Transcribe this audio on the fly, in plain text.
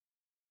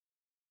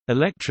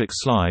Electric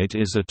Slide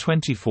is a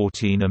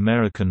 2014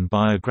 American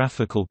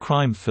biographical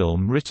crime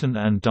film written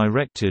and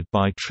directed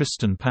by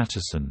Tristan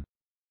Patterson.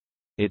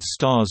 It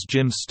stars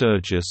Jim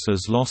Sturgis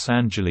as Los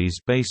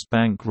Angeles-based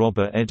bank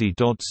robber Eddie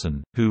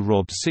Dodson, who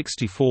robbed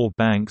 64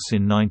 banks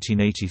in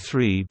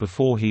 1983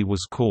 before he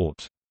was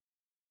caught.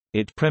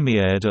 It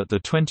premiered at the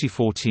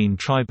 2014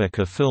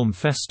 Tribeca Film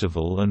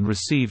Festival and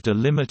received a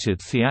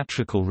limited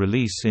theatrical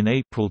release in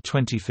April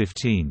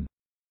 2015.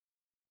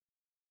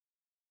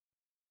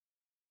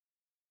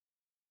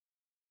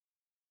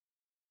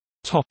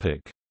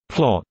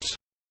 Plot.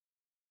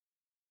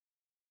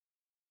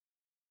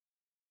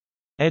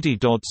 Eddie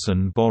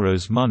Dodson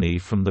borrows money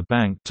from the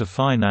bank to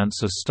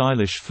finance a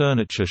stylish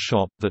furniture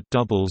shop that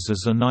doubles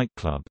as a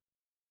nightclub.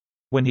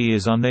 When he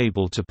is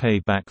unable to pay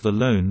back the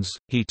loans,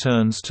 he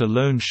turns to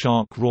loan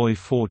shark Roy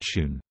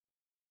Fortune.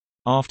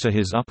 After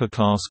his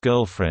upper-class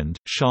girlfriend,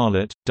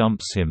 Charlotte,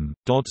 dumps him,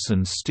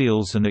 Dodson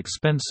steals an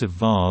expensive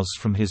vase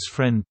from his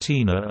friend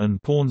Tina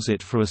and pawns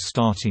it for a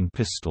starting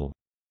pistol.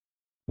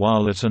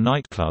 While at a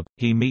nightclub,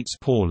 he meets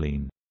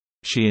Pauline.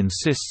 She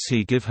insists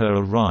he give her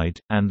a ride,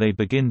 and they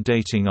begin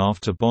dating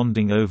after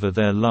bonding over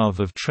their love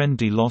of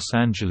trendy Los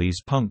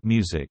Angeles punk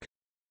music.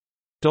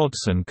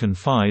 Dodson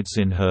confides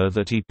in her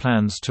that he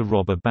plans to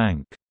rob a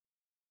bank.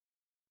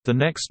 The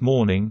next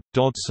morning,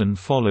 Dodson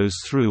follows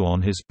through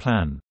on his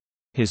plan.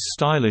 His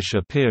stylish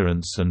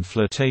appearance and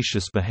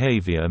flirtatious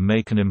behavior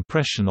make an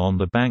impression on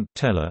the bank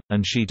teller,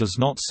 and she does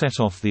not set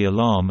off the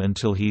alarm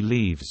until he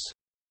leaves.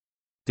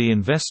 The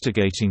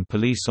investigating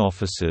police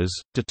officers,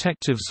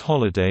 Detectives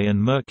Holliday and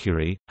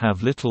Mercury,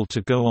 have little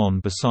to go on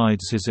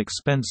besides his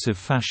expensive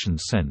fashion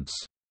sense.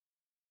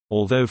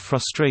 Although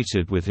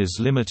frustrated with his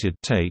limited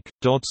take,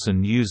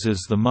 Dodson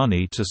uses the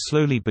money to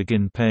slowly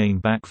begin paying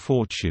back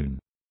Fortune.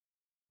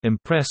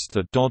 Impressed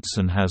that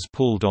Dodson has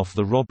pulled off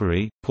the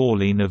robbery,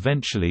 Pauline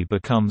eventually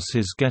becomes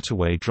his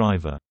getaway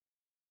driver.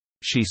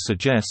 She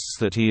suggests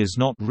that he is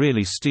not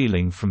really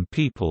stealing from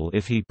people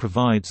if he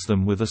provides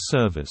them with a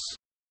service.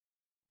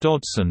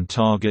 Dodson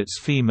targets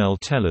female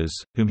tellers,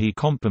 whom he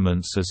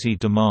compliments as he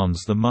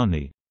demands the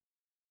money.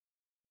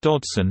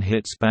 Dodson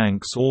hits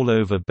banks all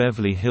over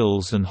Beverly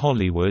Hills and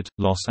Hollywood,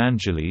 Los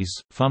Angeles,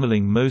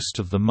 funneling most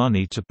of the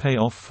money to pay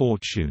off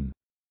Fortune.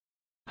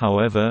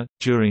 However,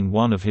 during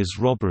one of his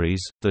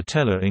robberies, the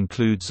teller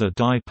includes a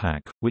dye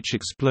pack, which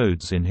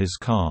explodes in his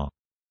car.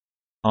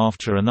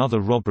 After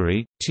another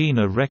robbery,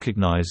 Tina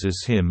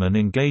recognizes him and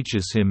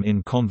engages him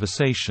in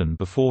conversation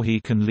before he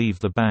can leave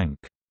the bank.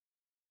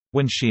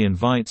 When she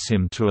invites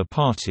him to a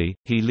party,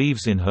 he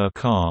leaves in her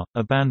car,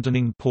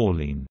 abandoning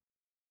Pauline.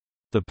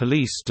 The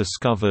police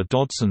discover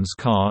Dodson's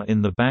car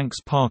in the bank's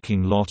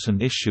parking lot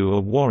and issue a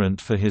warrant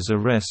for his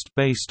arrest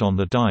based on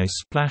the dye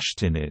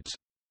splashed in it.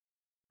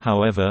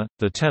 However,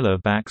 the teller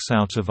backs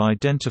out of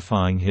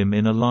identifying him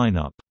in a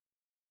lineup.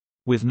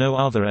 With no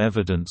other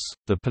evidence,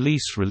 the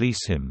police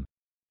release him.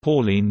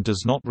 Pauline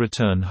does not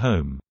return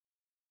home.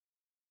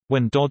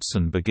 When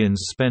Dodson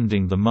begins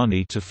spending the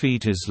money to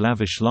feed his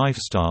lavish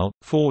lifestyle,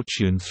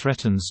 Fortune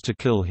threatens to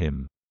kill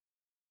him.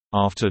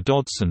 After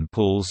Dodson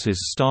pulls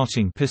his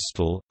starting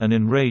pistol, an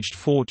enraged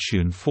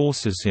Fortune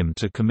forces him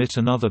to commit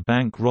another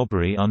bank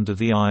robbery under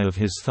the eye of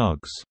his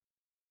thugs.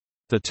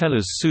 The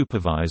teller's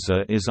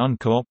supervisor is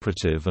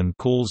uncooperative and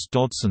calls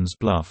Dodson's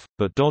bluff,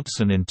 but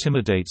Dodson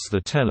intimidates the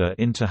teller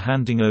into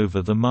handing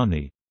over the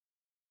money.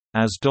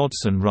 As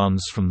Dodson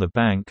runs from the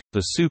bank, the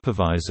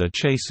supervisor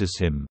chases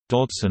him.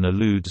 Dodson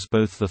eludes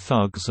both the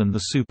thugs and the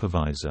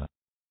supervisor.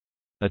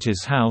 At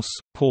his house,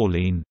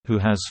 Pauline, who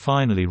has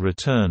finally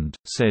returned,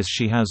 says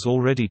she has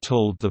already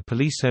told the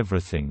police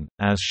everything,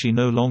 as she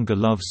no longer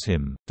loves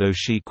him, though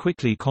she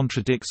quickly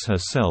contradicts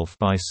herself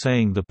by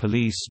saying the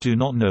police do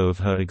not know of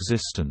her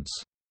existence.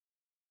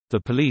 The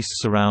police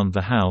surround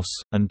the house,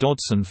 and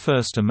Dodson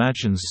first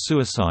imagines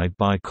suicide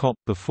by cop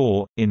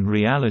before, in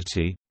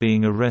reality,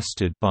 being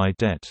arrested by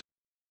debt.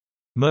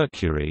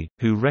 Mercury,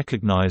 who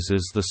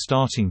recognizes the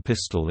starting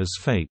pistol as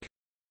fake.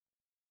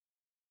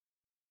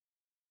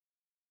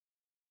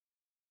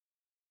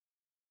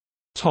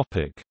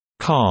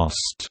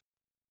 Cast.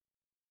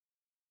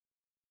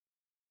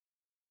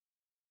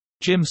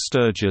 Jim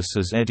Sturgis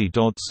as Eddie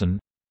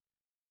Dodson,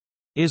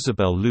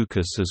 Isabel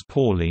Lucas as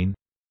Pauline,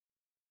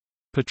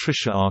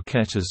 Patricia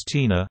Arquette as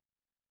Tina,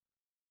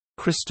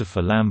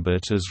 Christopher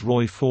Lambert as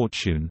Roy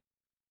Fortune,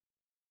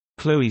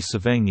 Chloe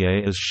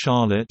Sevigny as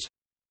Charlotte,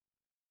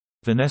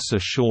 Vanessa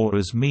Shaw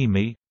as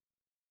Mimi,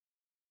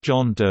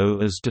 John Doe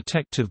as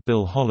Detective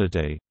Bill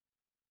Holliday,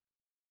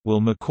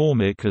 Will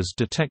McCormick as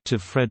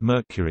Detective Fred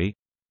Mercury,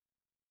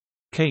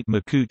 Kate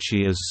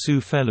Micucci as Sue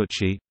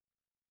Felucci,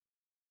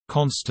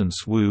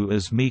 Constance Wu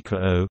as Mika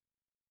O,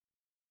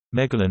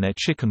 Megalyn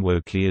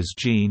Echikunwoke as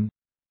Jean,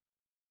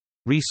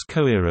 Reese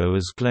Coiro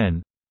as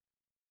Glenn,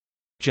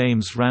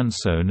 James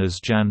Ransone as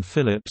Jan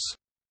Phillips,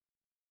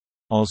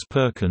 Oz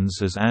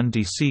Perkins as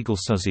Andy Siegel,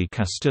 Suzy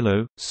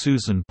Castillo,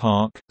 Susan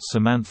Park,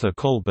 Samantha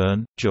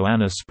Colburn,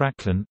 Joanna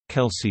Spracklin,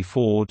 Kelsey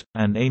Ford,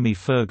 and Amy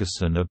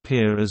Ferguson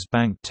appear as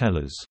bank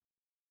tellers.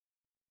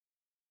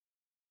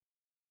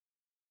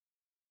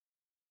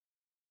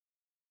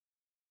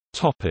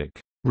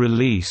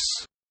 Release.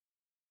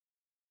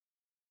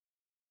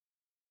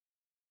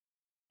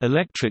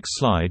 Electric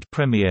Slide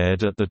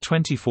premiered at the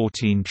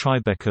 2014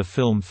 Tribeca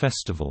Film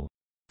Festival.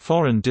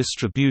 Foreign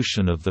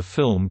distribution of the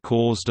film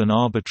caused an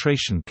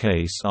arbitration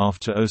case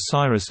after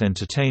Osiris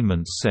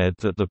Entertainment said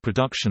that the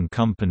production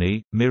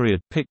company,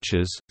 Myriad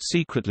Pictures,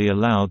 secretly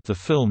allowed the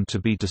film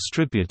to be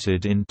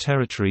distributed in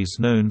territories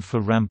known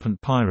for rampant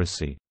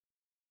piracy.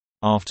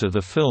 After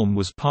the film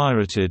was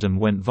pirated and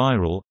went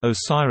viral,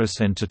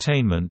 Osiris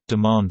Entertainment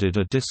demanded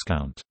a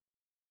discount.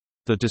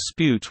 The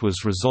dispute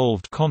was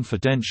resolved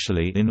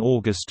confidentially in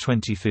August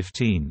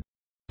 2015.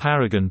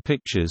 Paragon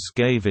Pictures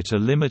gave it a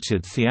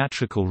limited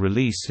theatrical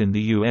release in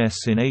the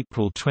U.S. in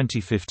April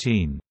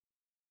 2015.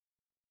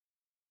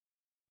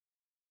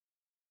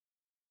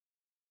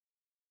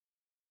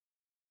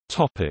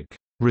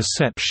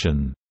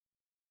 Reception.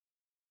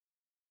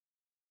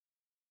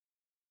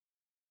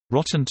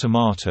 Rotten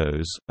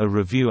Tomatoes, a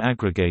review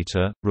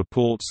aggregator,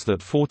 reports that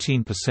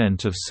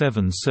 14% of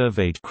 7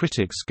 surveyed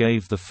critics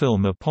gave the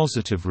film a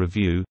positive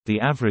review. The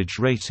average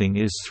rating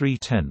is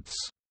 3/10.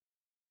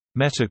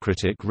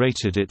 Metacritic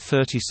rated it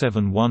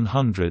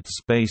 37/100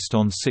 based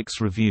on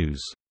 6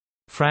 reviews.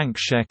 Frank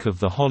Scheck of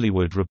The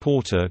Hollywood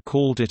Reporter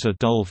called it a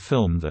dull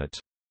film that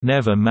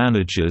never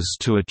manages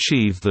to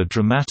achieve the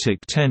dramatic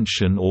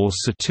tension or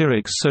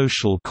satiric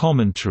social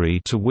commentary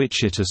to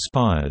which it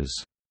aspires.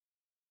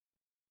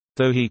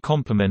 Though he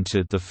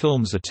complimented the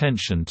film's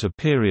attention to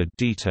period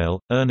detail,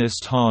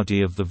 Ernest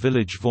Hardy of The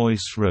Village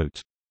Voice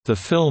wrote, "The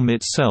film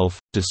itself,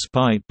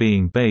 despite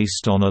being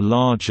based on a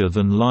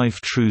larger-than-life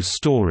true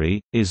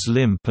story, is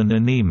limp and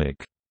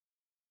anemic."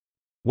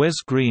 Wes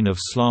Green of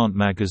Slant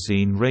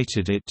magazine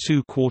rated it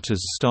 2/4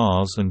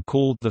 stars and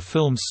called the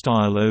film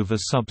style over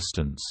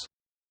substance.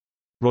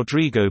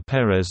 Rodrigo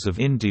Perez of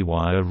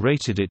IndieWire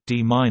rated it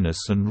D-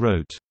 and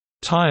wrote,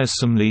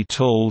 "Tiresomely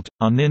told,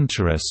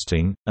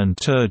 uninteresting, and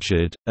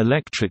turgid,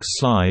 Electric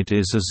Slide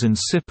is as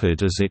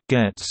insipid as it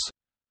gets.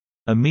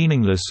 A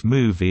meaningless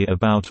movie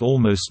about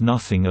almost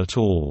nothing at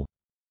all."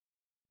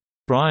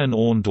 Brian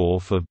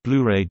Orndorff of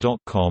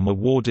Blu-ray.com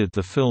awarded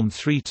the film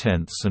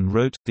 3/10 and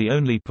wrote, "The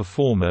only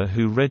performer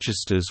who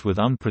registers with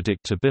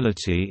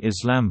unpredictability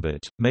is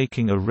Lambert,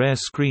 making a rare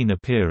screen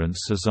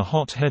appearance as a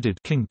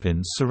hot-headed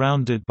kingpin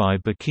surrounded by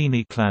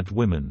bikini-clad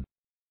women.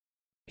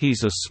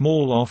 He's a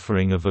small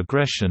offering of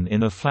aggression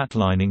in a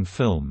flatlining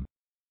film."